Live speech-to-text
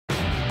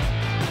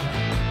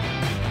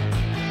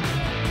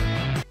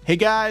Hey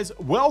guys,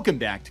 welcome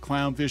back to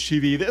Clownfish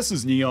TV. This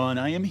is Neon.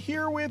 I am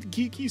here with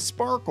Geeky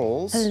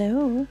Sparkles.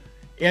 Hello.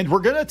 And we're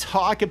going to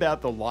talk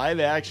about the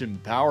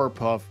live-action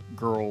Powerpuff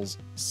Girls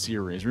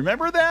series.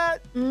 Remember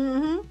that?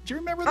 Mm-hmm. Do you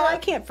remember that? Oh, I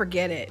can't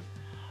forget it.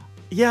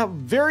 Yeah,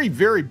 very,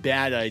 very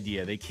bad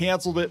idea. They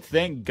canceled it.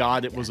 Thank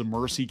God it was a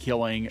mercy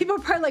killing. People are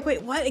probably like,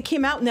 wait, what? It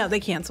came out? No,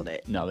 they canceled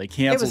it. No, they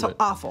canceled it. It was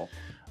awful.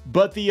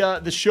 But the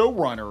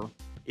showrunner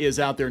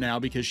is out there now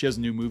because she has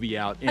a new movie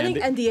out. And I think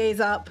NDA's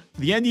up.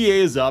 The NDA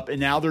is up, and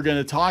now they're going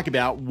to talk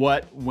about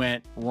what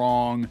went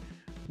wrong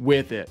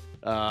with it.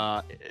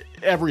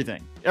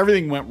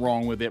 Everything went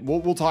wrong with it.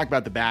 We'll talk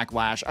about the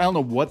backlash. I don't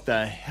know what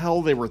the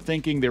hell they were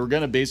thinking. They were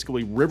going to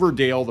basically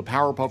Riverdale the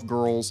Powerpuff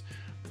Girls.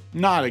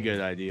 Not a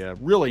good idea.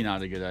 Really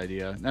not a good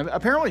idea. Now,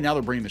 apparently now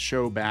they're bringing the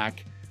show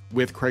back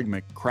with Craig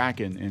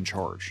McCracken in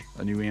charge,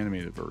 a new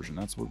animated version.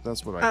 That's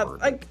what I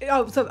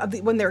heard. So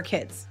when they were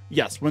kids.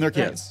 Yes, when they're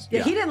kids.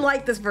 Yeah, he didn't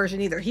like this version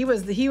either. He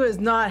was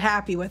not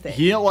happy with it.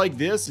 He didn't like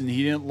this, and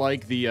he didn't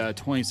like the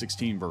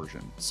 2016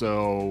 version.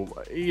 So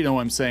you know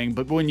what I'm saying.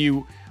 But when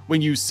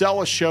you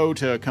sell a show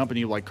to a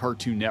company like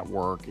Cartoon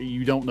Network,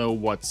 you don't know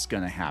what's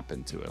going to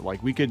happen to it.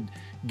 Like, we could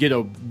get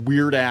a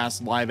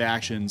weird-ass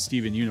live-action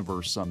Steven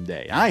Universe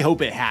someday. I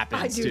hope it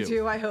happens, I do,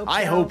 too. I hope so.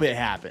 I hope it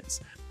happens.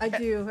 I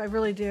do. I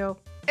really do.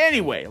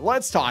 Anyway,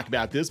 let's talk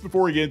about this.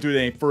 Before we get into it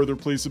any further,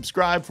 please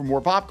subscribe for more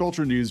pop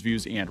culture news,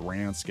 views, and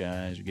rants,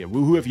 guys. You get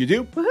woohoo if you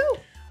do. Woohoo!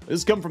 This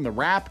is coming from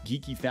TheWrap.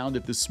 Geeky found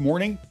it this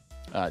morning.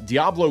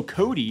 Diablo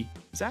Cody.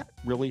 Is that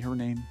really her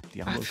name?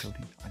 Diablo Cody?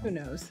 Who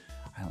knows?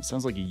 I don't know, it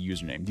sounds like a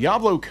username.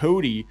 Diablo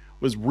Cody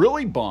was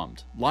really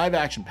bummed.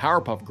 Live-action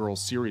Powerpuff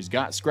Girls series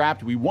got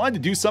scrapped. We wanted to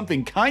do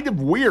something kind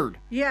of weird.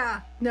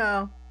 Yeah.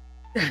 No.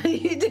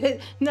 You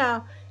did.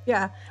 No.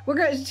 Yeah.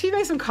 She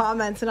made some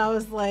comments, and I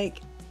was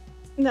like,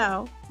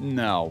 no.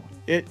 No.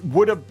 It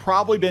would have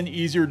probably been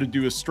easier to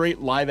do a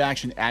straight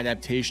live-action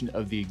adaptation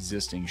of the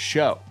existing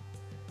show.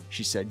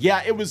 She said,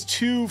 yeah, it was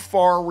too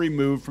far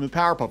removed from the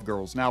Powerpuff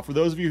Girls. Now, for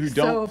those of you who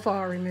don't... So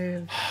far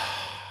removed.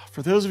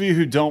 For those of you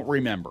who don't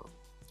remember...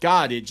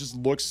 God, it just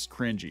looks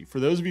cringy. For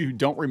those of you who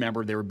don't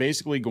remember, they were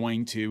basically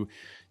going to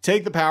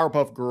take the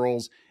Powerpuff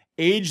Girls,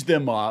 age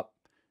them up,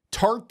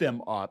 tart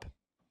them up,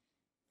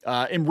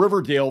 and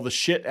Riverdale the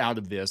shit out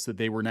of this, that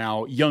they were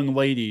now young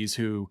ladies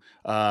who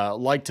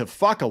like to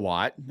fuck a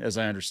lot, as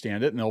I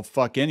understand it, and they'll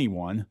fuck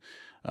anyone.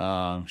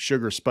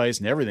 Sugar, spice,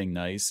 and everything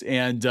nice.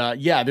 And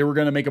yeah, they were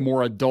going to make a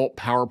more adult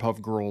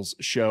Powerpuff Girls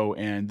show,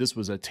 and this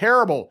was a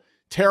terrible,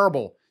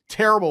 terrible,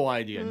 terrible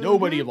idea. Mm-hmm.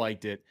 Nobody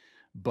liked it,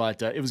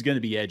 but it was going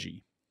to be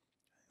edgy.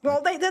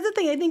 Well, that's the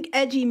thing. I think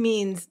edgy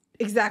means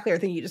exactly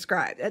everything you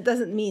described. It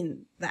doesn't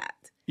mean that.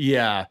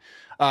 Yeah.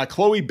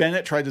 Chloe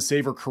Bennett tried to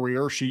save her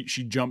career. She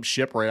jumped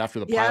ship right after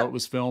the pilot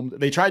was filmed.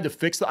 They tried to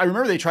fix I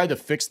remember they tried to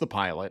fix the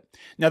pilot.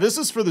 Now, this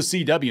is for the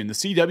CW, and the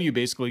CW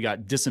basically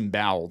got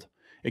disemboweled.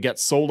 It got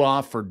sold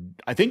off for,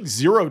 I think,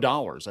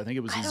 $0. I think it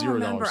was I $0. don't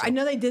remember. I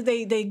know they did.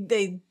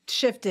 They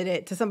shifted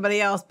it to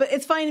somebody else. But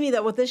it's funny to me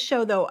that with this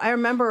show, though, I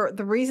remember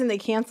the reason they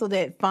canceled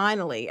it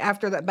finally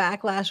after that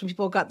backlash when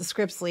people got the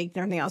scripts leaked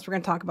and everything else. We're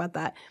going to talk about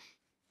that.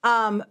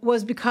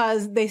 Was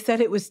because they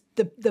said it was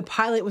the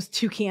pilot was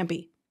too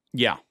campy.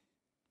 Yeah.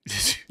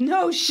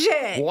 No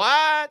shit.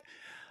 What?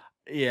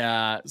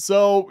 Yeah.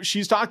 So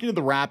she's talking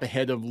to TheWrap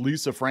ahead of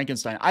Lisa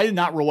Frankenstein. I did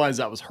not realize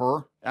that was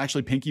her.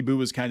 Actually, Pinky Boo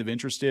was kind of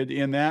interested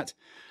in that.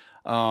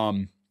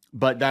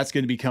 But that's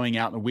going to be coming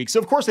out in a week. So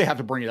of course they have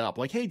to bring it up.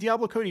 Like, hey,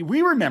 Diablo Cody,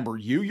 we remember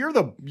you. You're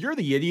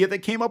the idiot that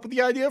came up with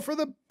the idea for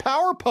the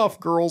Powerpuff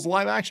Girls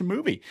live action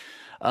movie.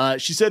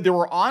 She said there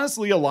were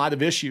honestly a lot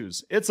of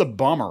issues. It's a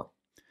bummer.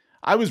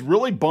 I was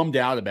really bummed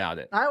out about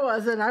it. I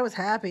wasn't. I was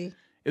happy.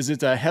 Is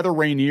it Heather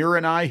Rainier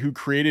and I who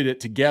created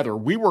it together?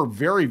 We were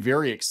very,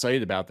 very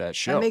excited about that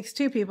show. That makes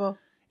two people.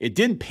 It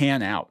didn't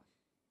pan out.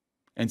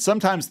 And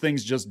sometimes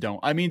things just don't.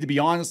 I mean, to be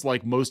honest,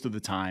 like most of the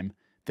time,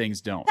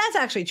 things don't. That's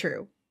actually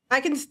true. I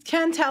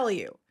can tell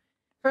you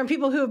from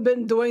people who have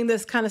been doing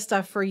this kind of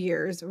stuff for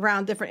years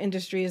around different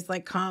industries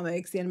like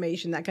comics,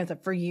 animation, that kind of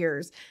stuff for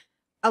years.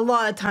 A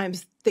lot of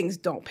times things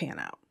don't pan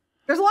out.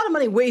 There's a lot of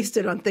money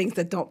wasted on things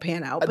that don't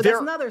pan out, but that's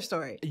another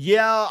story.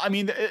 Yeah, I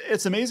mean,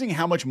 it's amazing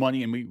how much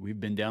money, and we've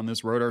been down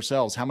this road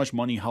ourselves, how much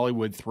money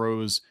Hollywood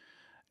throws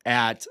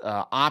at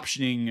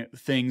optioning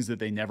things that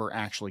they never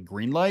actually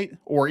greenlight,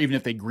 or even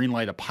if they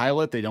greenlight a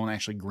pilot, they don't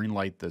actually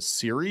greenlight the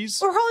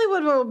series. Or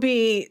Hollywood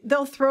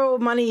they'll throw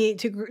money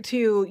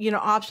to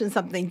option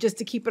something just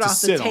to keep it off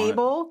the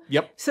table.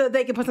 Yep. So that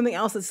they can put something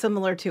else that's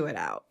similar to it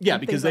out. Yeah,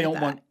 because they don't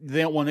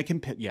want to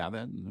compete. Yeah,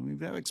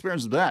 we've had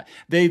experience with that.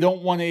 They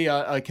don't want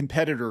a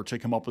competitor to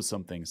come up with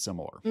something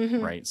similar,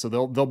 right? So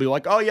they'll be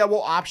like, oh yeah,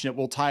 we'll option it,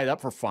 we'll tie it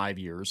up for 5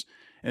 years.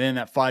 And then in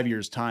that 5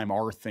 years time,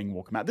 our thing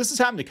will come out. This has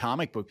happened to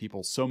comic book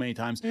people so many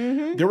times.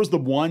 There was the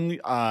one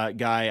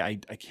guy,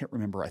 I can't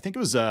remember. I think it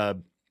was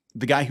the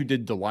guy who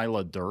did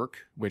Delilah Dirk,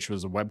 which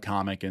was a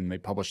webcomic, and they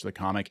published the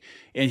comic.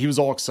 And he was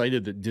all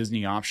excited that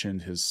Disney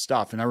optioned his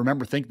stuff. And I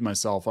remember thinking to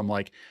myself, I'm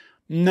like,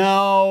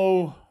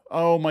 no,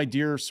 oh, my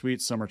dear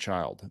sweet summer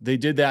child. They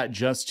did that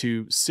just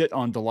to sit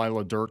on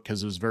Delilah Dirt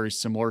because it was very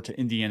similar to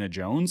Indiana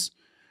Jones,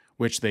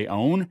 which they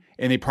own,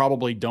 and they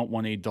probably don't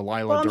want a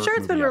Delilah Dirt. Well, I'm sure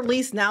it's been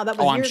released now. That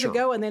was years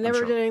ago, and they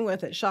never did anything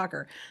with it.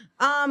 Shocker.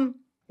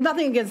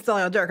 Nothing against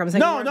Delilah Dirk. I'm saying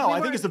no. I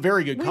think it's a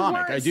very good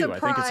comic. I do. I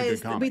think it's a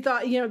good comic. We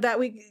thought,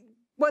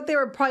 what they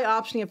were probably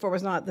optioning it for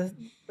was not if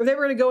they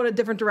were going to go in a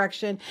different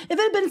direction. If it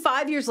had been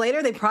 5 years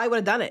later, they probably would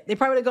have done it. They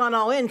probably would have gone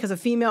all in because a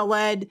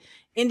female-led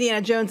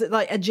Indiana Jones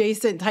like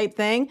adjacent type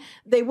thing.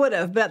 They would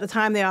have, but at the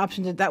time they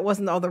optioned it, that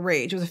wasn't all the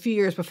rage. It was a few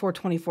years before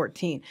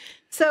 2014.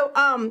 So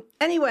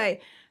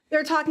anyway,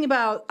 they're talking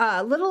about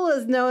little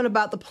is known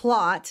about the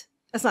plot.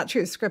 That's not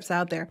true. The script's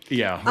out there.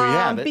 Yeah, we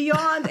have it.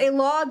 Beyond a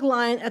log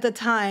line at the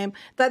time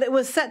that it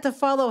was set to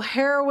follow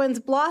heroines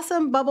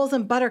Blossom, Bubbles,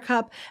 and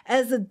Buttercup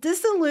as the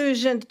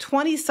disillusioned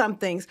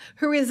 20-somethings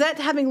who resent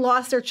having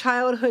lost their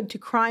childhood to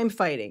crime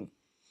fighting.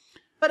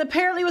 But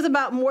apparently it was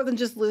about more than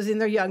just losing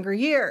their younger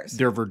years.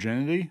 Their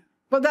virginity?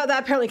 Well, that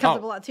apparently comes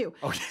up a lot too.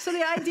 Okay. So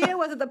the idea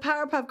was that the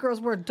Powerpuff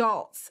Girls were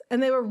adults,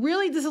 and they were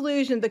really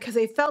disillusioned because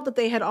they felt that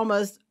they had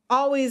almost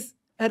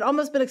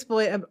been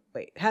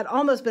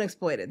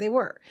exploited. They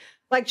were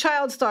like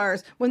child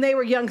stars when they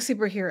were young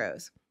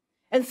superheroes.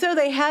 And so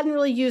they hadn't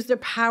really used their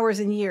powers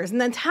in years. And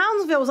then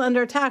Townsville was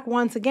under attack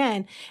once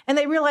again, and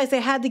they realized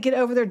they had to get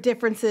over their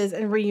differences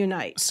and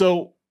reunite.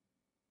 So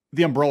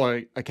the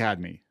Umbrella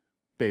Academy,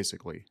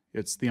 basically.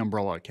 It's the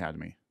Umbrella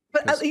Academy.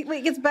 But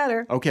it gets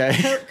better.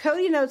 Okay.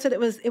 Cody notes that it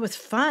was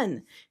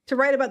fun to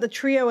write about the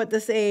trio at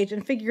this age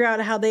and figure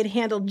out how they'd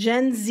handle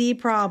Gen Z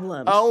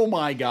problems. Oh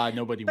my God,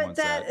 nobody wants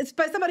that. It's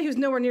by somebody who's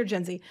nowhere near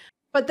Gen Z.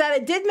 But that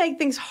it did make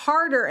things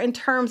harder in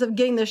terms of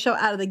getting the show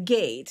out of the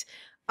gate.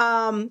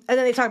 And then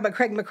they talk about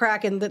Craig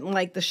McCracken didn't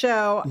like the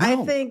show. No. I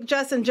think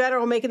just in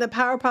general, making the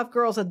Powerpuff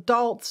Girls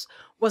adults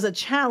was a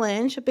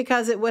challenge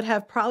because it would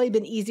have probably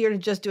been easier to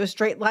just do a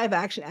straight live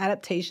action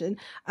adaptation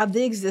of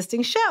the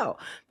existing show.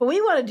 But we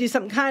want to do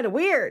something kind of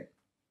weird.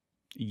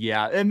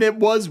 Yeah, and it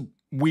was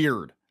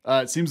weird.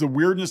 It seems the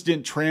weirdness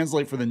didn't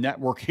translate for the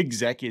network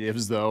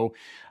executives, though.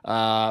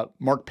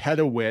 Mark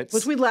Pedowitz,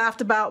 which we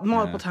laughed about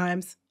multiple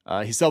times.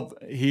 He saw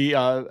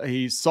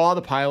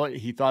the pilot.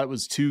 He thought it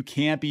was too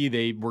campy.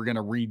 They were going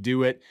to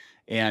redo it,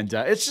 and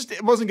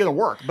it wasn't going to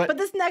work. But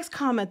this next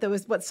comment, though,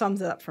 is what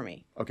sums it up for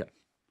me. Okay.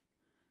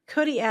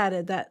 Cody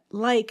added that,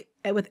 like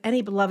with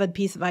any beloved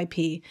piece of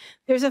IP,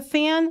 there's a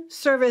fan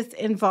service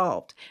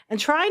involved, and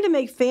trying to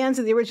make fans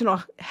of the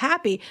original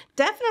happy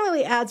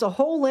definitely adds a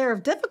whole layer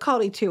of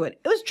difficulty to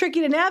it. It was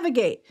tricky to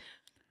navigate.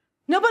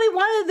 Nobody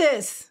wanted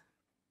this.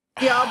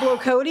 Diablo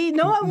Cody.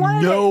 No one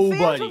wanted it.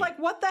 Fans were like,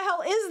 what the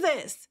hell is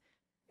this?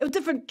 It was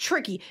different,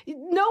 tricky.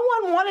 No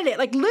one wanted it.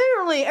 Like,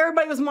 literally,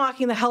 everybody was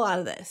mocking the hell out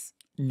of this.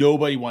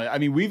 Nobody wanted it.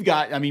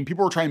 I mean,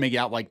 people were trying to make it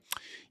out like,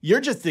 you're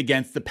just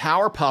against the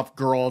Powerpuff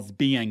Girls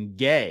being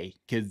gay,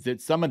 because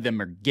some of them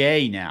are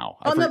gay now.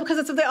 Oh, no, because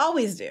that's what they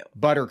always do.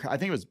 Buttercup. I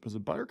think was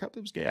it Buttercup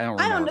that was gay? I don't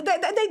remember.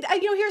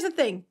 Here's the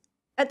thing.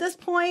 At this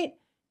point,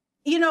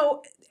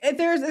 if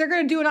they're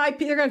going to do an IP,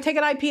 they're going to take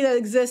an IP that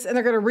exists and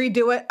they're going to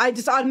redo it. I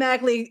just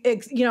automatically,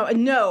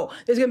 no.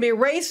 There's going to be a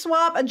race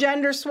swap, a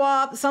gender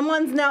swap.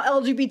 Someone's now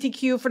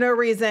LGBTQ for no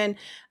reason,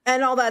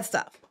 and all that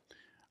stuff.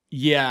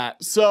 Yeah.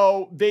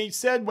 So they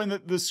said when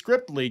the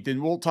script leaked,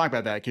 and we'll talk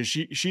about that because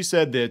she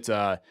said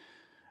that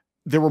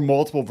there were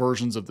multiple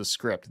versions of the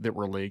script that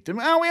were leaked, and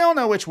we don't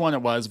know which one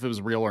it was, if it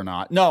was real or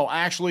not. No,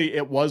 actually,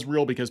 it was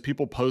real because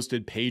people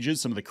posted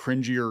pages, some of the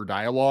cringier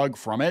dialogue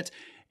from it,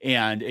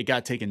 and it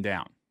got taken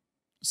down.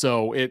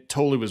 So it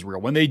totally was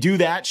real. When they do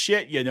that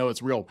shit,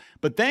 it's real.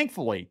 But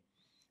thankfully,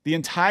 the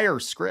entire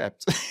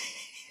script,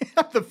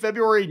 the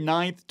February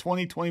 9th,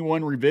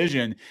 2021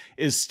 revision,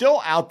 is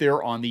still out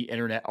there on the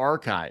Internet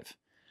Archive.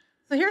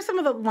 So here's some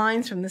of the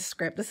lines from this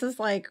script. This is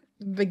like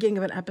the beginning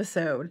of an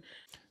episode.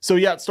 So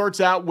yeah, it starts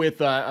out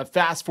with a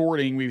fast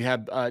forwarding. We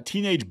have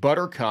teenage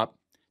Buttercup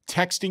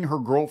texting her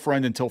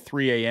girlfriend until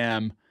 3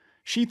 a.m.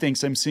 She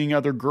thinks I'm seeing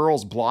other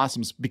girls,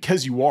 Blossoms,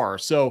 because you are.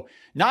 So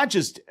not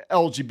just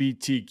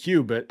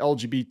LGBTQ, but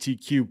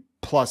LGBTQ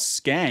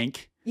plus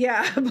skank.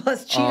 Yeah,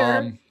 plus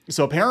cheater.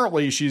 So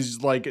apparently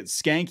she's like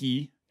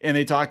skanky, and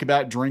they talk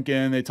about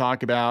drinking. They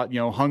talk about,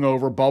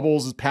 hungover.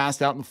 Bubbles is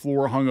passed out on the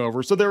floor,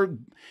 hungover. So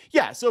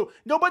so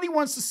nobody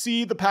wants to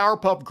see the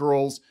Powerpuff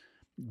Girls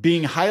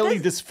being highly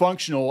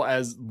dysfunctional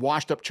as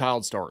washed up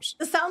child stars.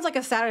 This sounds like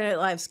a Saturday Night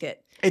Live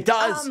skit. It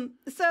does.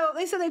 So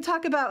they said they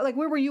talk about, like,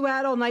 where were you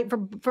at all night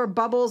for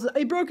Bubbles?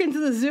 He broke into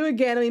the zoo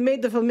again and he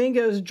made the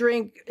flamingos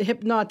drink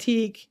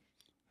Hypnotique,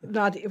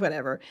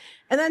 whatever.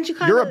 And then she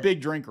You're a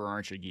big drinker,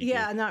 aren't you, Geeky?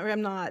 Yeah,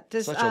 I'm not.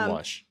 Just, such a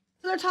lush.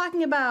 So they're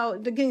talking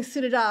about getting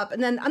suited up,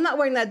 and then I'm not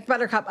wearing that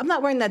Buttercup. I'm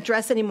not wearing that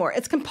dress anymore.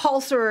 It's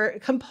compulsory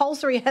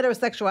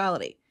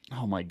heterosexuality.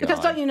 Oh my God. Because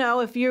don't you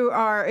know, if you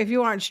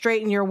aren't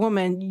straight and you're a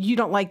woman, you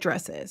don't like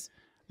dresses.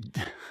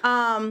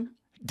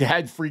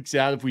 Dad freaks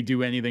out if we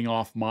do anything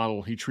off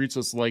model. He treats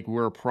us like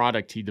we're a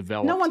product he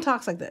developed. No one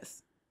talks like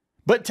this.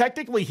 But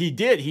technically he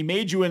did. He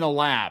made you in a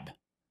lab.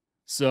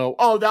 So,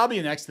 that'll be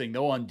the next thing.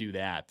 They'll undo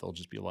that. They'll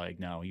just be like,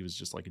 no, he was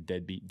just like a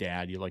deadbeat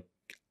dad. You like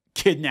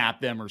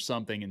kidnapped them or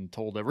something and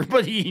told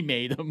everybody he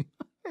made them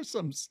or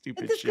some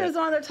stupid this shit. goes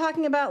on. They're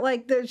talking about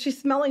like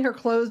she's smelling her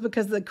clothes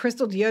because the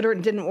crystal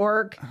deodorant didn't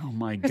work. Oh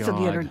my Crystal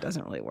God. deodorant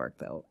doesn't really work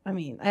though. I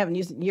mean, I haven't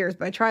used it in years,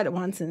 but I tried it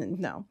once and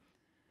no.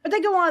 But they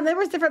go on.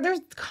 There's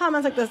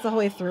comments like this the whole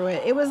way through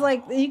it. It was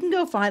like, you can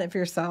go find it for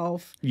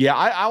yourself. Yeah,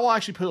 I will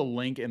actually put a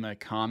link in the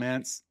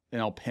comments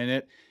and I'll pin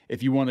it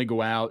if you want to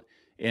go out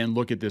and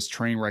look at this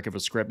train wreck of a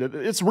script.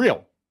 It's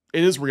real.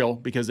 It is real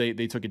because they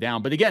took it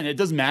down. But again, it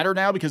doesn't matter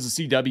now because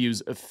the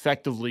CW's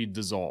effectively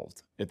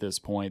dissolved at this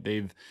point.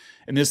 And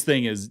this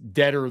thing is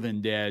deader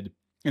than dead.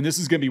 And this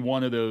is going to be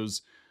one of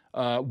those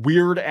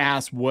weird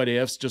ass what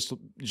ifs,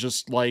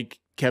 just like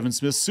Kevin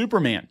Smith's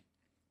Superman.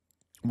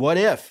 What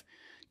if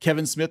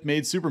Kevin Smith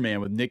made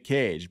Superman with Nick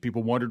Cage?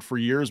 People wondered for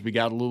years. We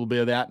got a little bit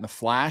of that in The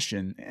Flash.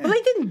 And well,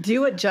 they didn't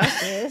do it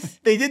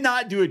justice. They did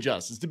not do it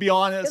justice, to be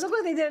honest. It looked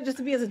like they did it just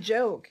to be as a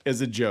joke.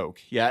 As a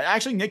joke. Yeah.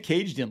 Actually, Nick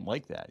Cage didn't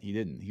like that. He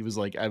didn't. He was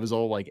like, I was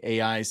all like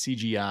AI,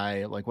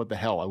 CGI. Like, what the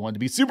hell? I wanted to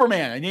be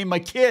Superman. I named my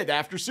kid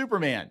after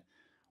Superman.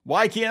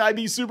 Why can't I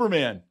be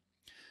Superman?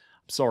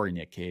 I'm sorry,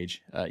 Nick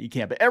Cage. You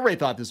can't. But everybody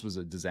thought this was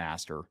a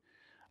disaster.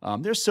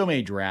 There's so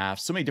many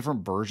drafts, so many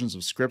different versions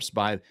of scripts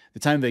by the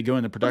time they go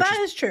into production. Well,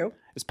 that is true.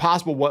 It's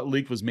possible what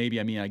leaked was maybe,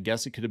 I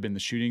guess it could have been the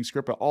shooting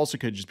script, but also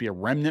could just be a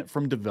remnant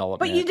from development.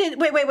 But you did,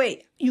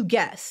 wait. You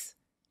guess.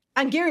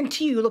 I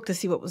guarantee you looked to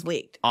see what was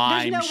leaked.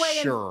 There's no way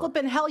in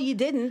flipping hell you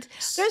didn't.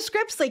 There's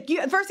scripts leaked.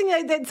 First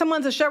thing that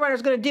someone's a showrunner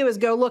is going to do is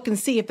go look and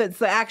see if it's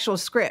the actual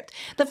script.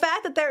 The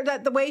fact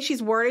that the way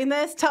she's wording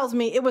this tells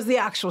me it was the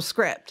actual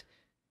script.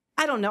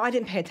 I don't know. I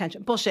didn't pay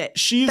attention. Bullshit.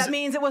 That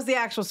means it was the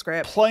actual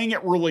script. Playing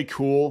it really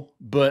cool,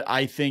 but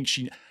I think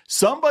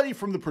somebody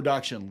from the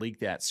production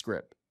leaked that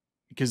script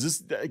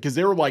because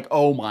they were like,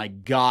 oh my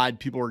God,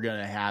 people are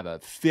gonna have a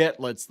fit.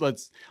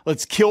 Let's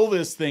kill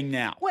this thing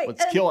now.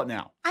 Let's kill it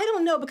now. I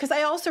don't know because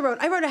I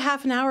wrote a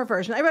half an hour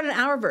version. I wrote an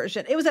hour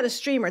version. It was at a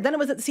streamer. Then it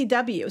was at the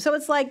CW. So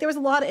it's like there was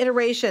a lot of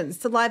iterations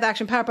to live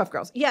action Powerpuff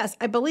Girls. Yes,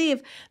 I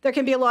believe there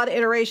can be a lot of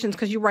iterations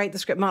because you write the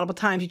script multiple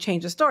times, you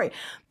change the story.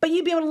 But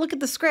you'd be able to look at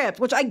the script,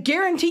 which I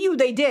guarantee you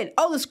they did.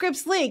 Oh, the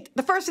script's leaked.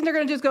 The first thing they're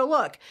going to do is go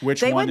look.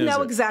 They wouldn't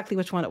know exactly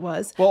which one it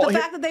was. Well, the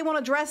fact that they want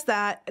to address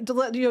that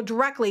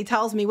directly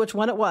tells me which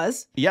one it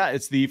was. Yeah,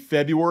 it's the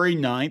February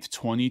 9th,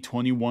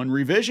 2021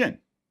 revision.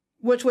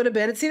 Which would have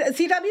been a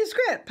CW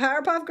script.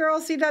 Powerpuff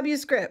Girls CW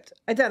script.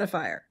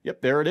 Identifier.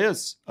 Yep, there it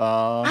is.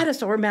 I just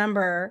don't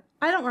remember.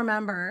 I don't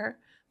remember.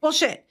 Well,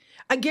 shit.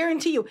 I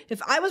guarantee you,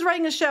 if I was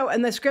writing a show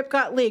and the script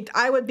got leaked,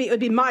 it would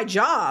be my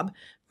job,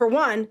 for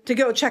one, to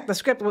go check the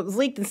script, what was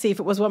leaked, and see if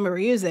it was one we were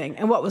using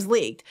and what was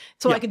leaked.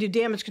 So I could do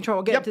damage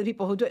control, get it to the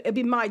people who do it. It'd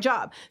be my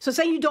job. So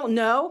saying you don't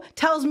know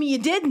tells me you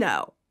did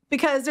know.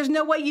 Because there's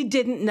no way you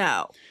didn't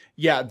know.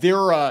 Yeah,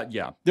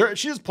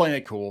 she was playing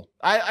it cool.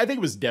 I think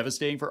it was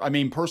devastating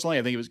personally,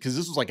 I think it was because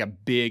this was like a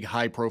big,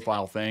 high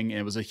profile thing,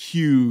 and it was a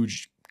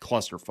huge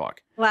clusterfuck.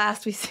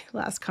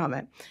 Last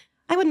comment.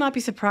 I would not be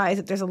surprised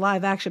if there's a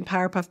live action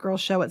Powerpuff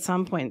Girls show at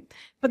some point,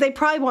 but they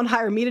probably won't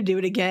hire me to do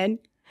it again.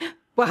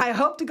 Well, I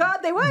hope to God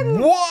they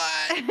wouldn't.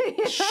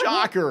 What?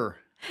 Shocker.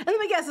 And let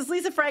me guess, is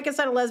Lisa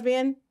Frankenstein a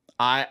lesbian?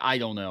 I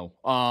don't know.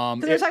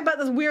 Because they're talking about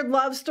this weird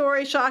love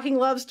story, shocking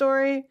love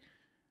story.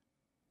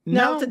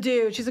 No, it's a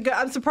dude. She's a good.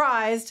 I'm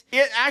surprised.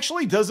 It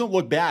actually doesn't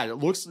look bad. It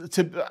looks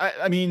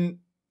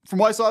from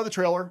what I saw of the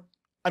trailer.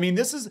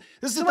 This is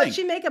the thing. Would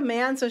she make a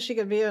man so she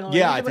could be an?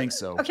 Yeah, I think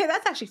so. Okay,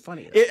 that's actually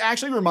funny. It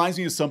actually reminds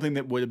me of something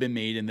that would have been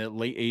made in the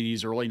late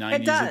 '80s, early '90s.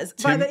 It does.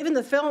 Even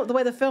the film, the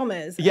way the film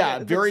is. Yeah,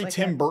 very like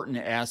Tim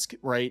Burton-esque,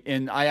 right?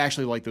 And I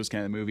actually like those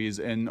kind of movies.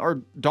 And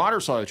our daughter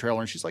saw the trailer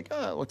and she's like,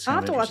 "Oh, it looks." I'll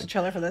have to watch the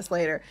trailer for this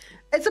later.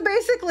 It's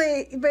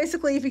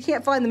basically, if you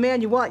can't find the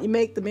man you want, you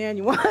make the man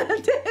you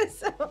want.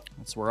 So.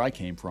 That's where I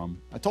came from.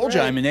 I told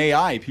you I'm an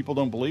AI. People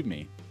don't believe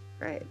me.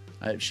 Right.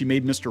 She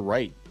made Mr.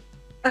 Right.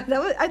 Most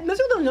people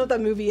don't know what that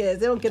movie is.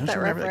 They don't get that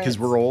reference. Because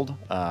we're old.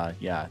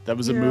 Yeah, that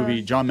was a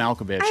movie. John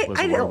Malkovich was a robot.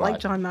 I don't like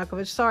John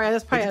Malkovich. Sorry,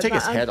 that's probably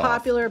an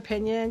unpopular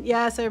opinion.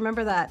 Yes, I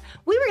remember that.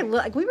 We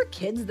were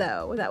kids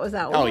though when that was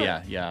out.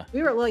 Yeah.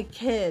 We were like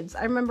kids.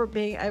 I remember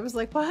I was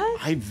like,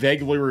 what? I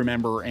vaguely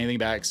remember anything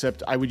about it,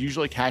 except I would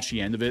usually catch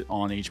the end of it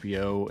on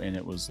HBO, and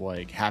it was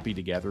like Happy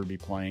Together be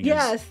playing.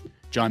 Yes.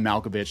 John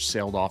Malkovich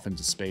sailed off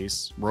into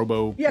space. Yeah,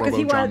 because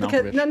he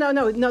wanted.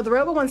 No, the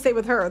Robo one stayed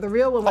with her. The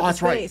real one went to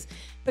space. Right.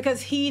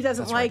 Because he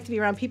doesn't like to be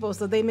around people,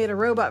 so they made a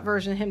robot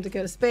version of him to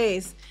go to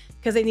space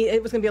because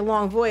it was going to be a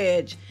long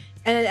voyage.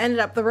 And it ended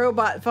up the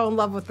robot fell in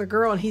love with the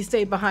girl, and he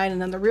stayed behind.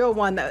 And then the real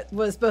one that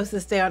was supposed to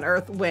stay on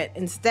Earth went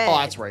instead. Oh,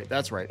 that's right.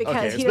 That's right.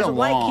 Because he doesn't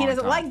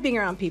like being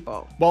around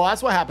people. Well,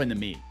 that's what happened to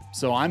me.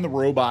 So I'm the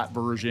robot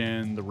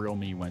version. The real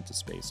me went to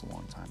space a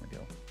long time ago.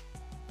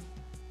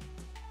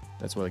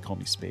 That's why they call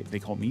me Space. They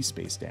call me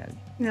Space Daddy.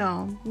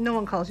 No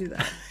one calls you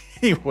that.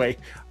 Anyway,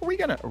 are we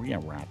gonna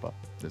wrap up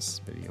this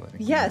video? I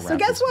think. Yes. So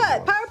guess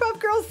what? Powerpuff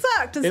Girls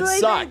sucked. It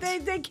sucked.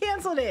 They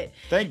canceled it.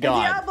 Thank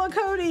God. And Diablo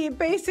Cody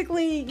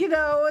basically,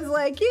 was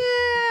like, yeah,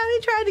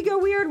 they tried to go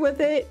weird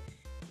with it.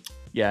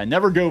 Yeah,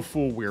 never go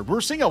full weird.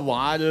 We're seeing a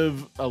lot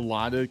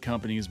of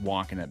companies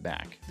walking it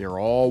back. They're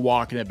all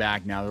walking it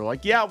back now. They're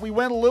like, yeah, we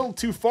went a little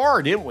too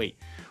far, didn't we?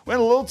 Went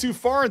a little too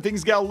far and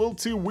things got a little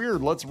too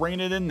weird. Let's rein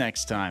it in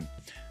next time.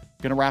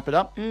 Gonna wrap it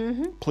up.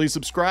 Please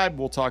subscribe.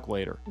 We'll talk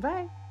later.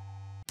 Bye.